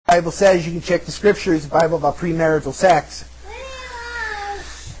Bible says. You can check the scriptures, the Bible about premarital sex.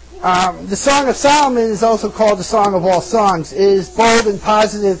 The Song of Solomon is also called the Song of All Songs. It is bold and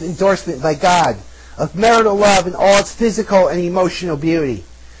positive endorsement by God of marital love in all its physical and emotional beauty.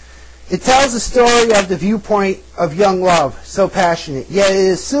 It tells the story of the viewpoint of young love, so passionate, yet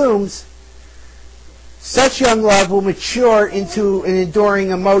it assumes such young love will mature into an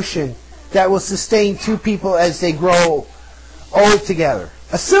enduring emotion that will sustain two people as they grow old together.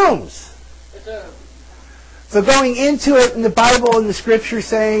 Assumes. So going into it in the Bible and the Scripture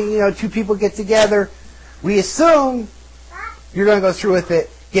saying, two people get together, we assume you're going to go through with it,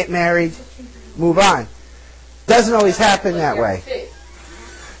 get married, move on. Doesn't always happen that way.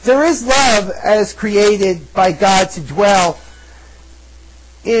 There is love as created by God to dwell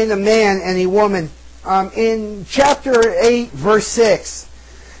in a man and a woman. In chapter 8, verse 6,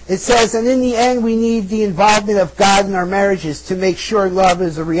 it says, and in the end we need the involvement of God in our marriages to make sure love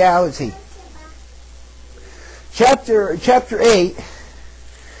is a reality. Chapter 8,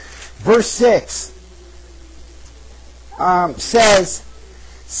 verse 6 says,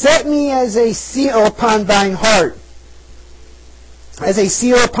 set me as a seal upon thine heart, as a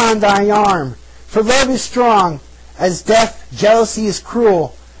seal upon thine arm. For love is strong as death, jealousy is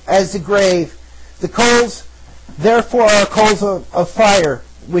cruel as the grave. The coals, therefore, are coals of fire,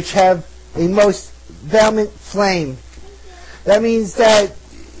 which have a most vehement flame. That means that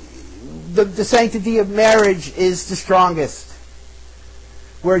the sanctity of marriage is the strongest.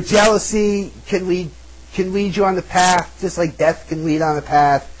 Where jealousy can lead you on the path, just like death can lead on the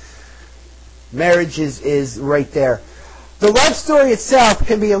path. Marriage is right there. The love story itself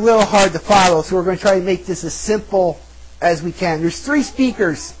can be a little hard to follow, so we're going to try to make this as simple as we can. There's three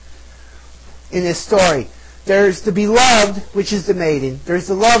speakers in this story. There's the beloved, which is the maiden. There's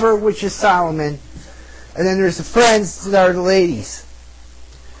the lover, which is Solomon. And then there's the friends, that are the ladies.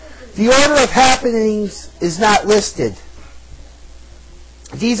 The order of happenings is not listed.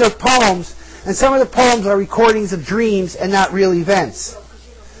 These are poems, and some of the poems are recordings of dreams and not real events.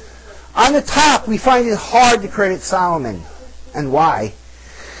 On the top, we find it hard to credit Solomon. And why?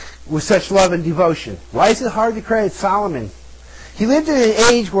 With such love and devotion. Why is it hard to credit Solomon? He lived in an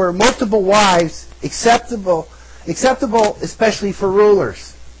age where multiple wives, acceptable especially for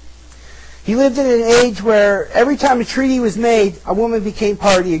rulers. He lived in an age where every time a treaty was made, a woman became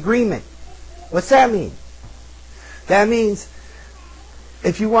part of the agreement. What's that mean? That means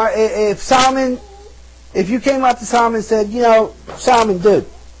if you came up to Solomon and said, Solomon, dude,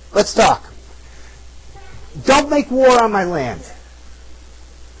 let's talk. Don't make war on my land.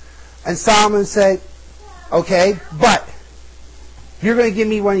 And Solomon said, okay, but you're going to give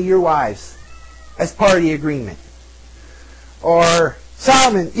me one of your wives as part of the agreement. Or,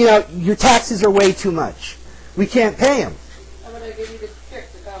 Solomon, your taxes are way too much. We can't pay them. I'm going to give you this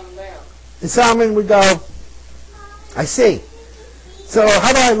trick to calm them down. And Solomon would go, I see. So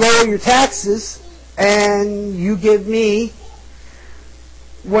how do I lower your taxes and you give me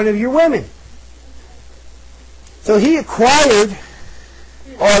one of your women? So he acquired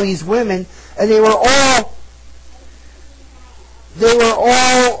all these women, and they were all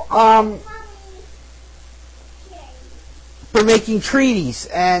for making treaties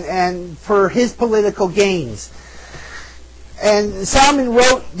and for his political gains. And Solomon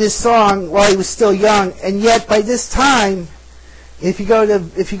wrote this song while he was still young, and yet by this time, if you go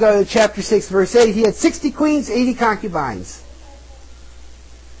to chapter 6, verse 8, he had 60 queens, 80 concubines.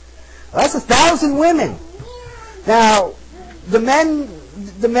 Well, that's 1,000 women. Now, the men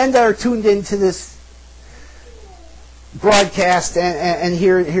that are tuned into this broadcast and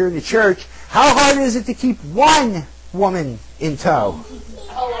here in the church, how hard is it to keep one woman in tow?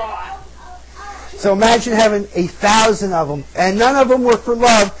 So imagine having 1,000 of them, and none of them were for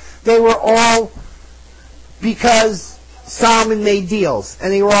love. They were all because Solomon made deals,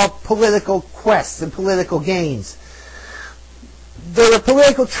 and they were all political quests and political gains. They were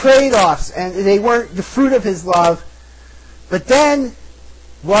political trade-offs, and they weren't the fruit of his love. But then,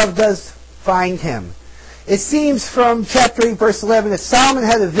 love does find him. It seems from chapter 8, verse 11, that Solomon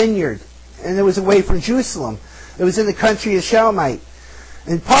had a vineyard, and it was away from Jerusalem. It was in the country of Shulamite.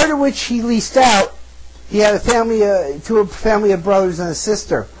 And part of which he leased out, he had a family of brothers and a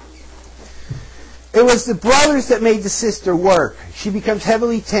sister. It was the brothers that made the sister work. She becomes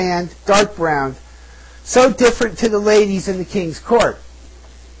heavily tanned, dark brown, so different to the ladies in the king's court.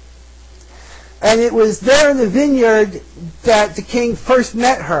 And it was there in the vineyard that the king first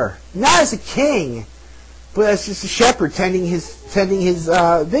met her. Not as a king, but as just a shepherd tending his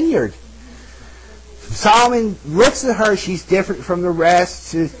vineyard. Solomon looks at her. She's different from the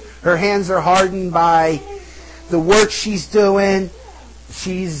rest. Her hands are hardened by the work she's doing.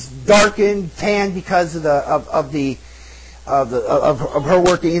 she's darkened, tanned because of her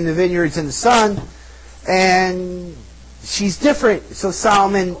working in the vineyards in the sun, and she's different. So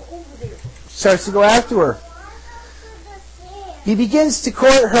Solomon starts to go after her. He begins to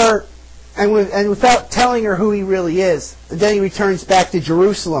court her, and without telling her who he really is. And then he returns back to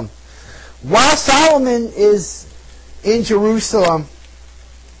Jerusalem. While Solomon is in Jerusalem,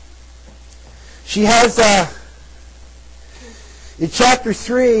 she has in chapter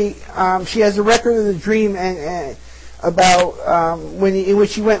 3, she has a record of the dream and about in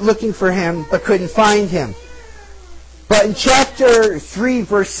which he went looking for him but couldn't find him. But in chapter 3,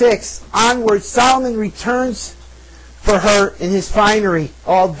 verse 6 onwards, Solomon returns for her in his finery,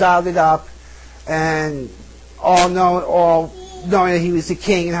 all dolled up, and all knowing that he was the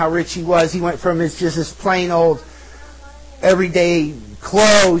king and how rich he was. He went from his plain old everyday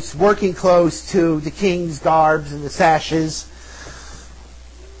clothes, working clothes, to the king's garbs and the sashes.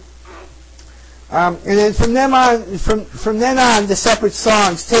 And then from then on, the separate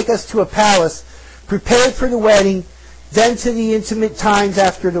songs take us to a palace, prepared for the wedding, then to the intimate times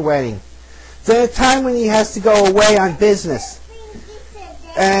after the wedding. Then a time when he has to go away on business.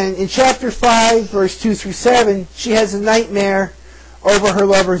 And in chapter 5, verse 2 through 7, she has a nightmare over her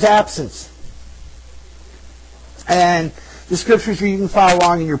lover's absence. And the scriptures you can follow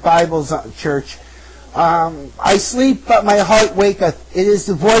along in your Bibles, church. I sleep, but my heart waketh. It is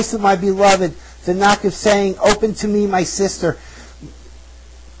the voice of my beloved, the knock of saying, open to me, my sister,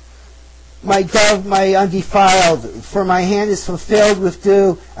 my dove, my undefiled. For my hand is fulfilled with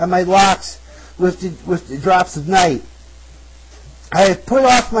dew, and my locks with the drops of night. I have put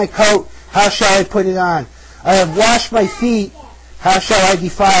off my coat, how shall I put it on? I have washed my feet, how shall I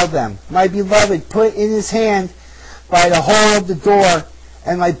defile them? My beloved put in his hand by the hole of the door,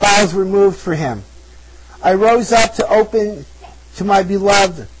 and my bowels were moved for him. I rose up to open to my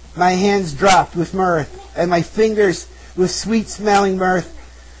beloved. My hands dropped with mirth, and my fingers with sweet-smelling mirth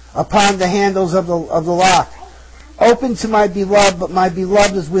upon the handles of the lock. Open to my beloved, but my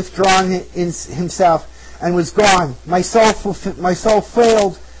beloved was withdrawn in himself and was gone. My soul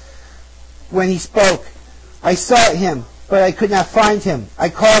failed when he spoke. I sought him, but I could not find him. I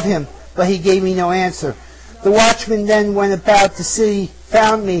called him, but he gave me no answer. The watchmen then went about the city,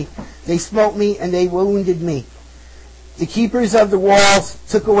 found me. They smote me, and they wounded me. The keepers of the walls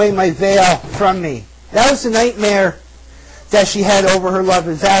took away my veil from me. That was the nightmare that she had over her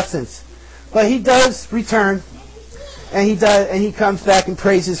lover's absence. But he does return, and he comes back and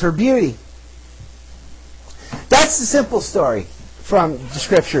praises her beauty. That's the simple story from the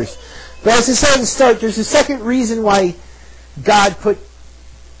scriptures. But as I said at the start, there's a second reason why God put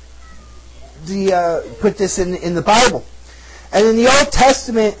this in the Bible. And in the Old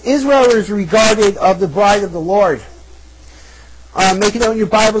Testament, Israel is regarded of the bride of the Lord. Make it out in your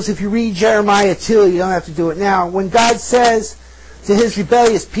Bibles. If you read Jeremiah 2, you don't have to do it now. When God says to his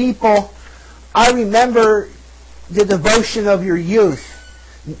rebellious people, I remember the devotion of your youth.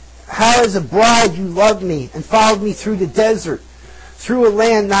 How as a bride you loved me and followed me through the desert, through a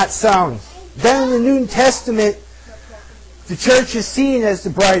land not sown. Then in the New Testament, the church is seen as the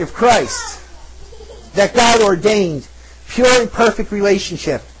bride of Christ, that God ordained, pure and perfect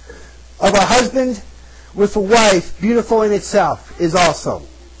relationship of a husband with a wife, beautiful in itself, is also.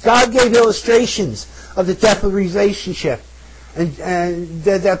 God gave illustrations of the depth of the relationship and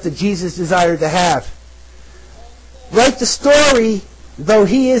the depth that Jesus desired to have. Like the story, though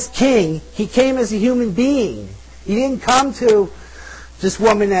he is king, he came as a human being. He didn't come to this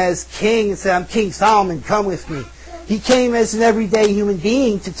woman as king and say, I'm King Solomon, come with me. He came as an everyday human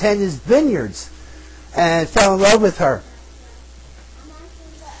being to tend his vineyards and fell in love with her.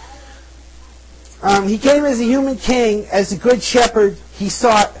 He came as a human king, as a good shepherd. He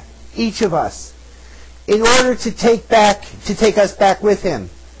sought each of us in order to take us back with him.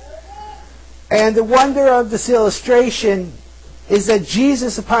 And the wonder of this illustration is that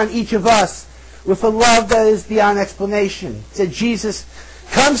Jesus upon each of us with a love that is beyond explanation. That Jesus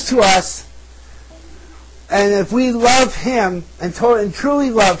comes to us, and if we love him and truly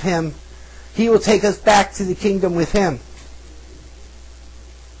love him, he will take us back to the kingdom with him.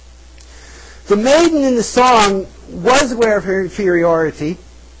 The maiden in the song was aware of her inferiority.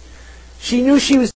 She knew she was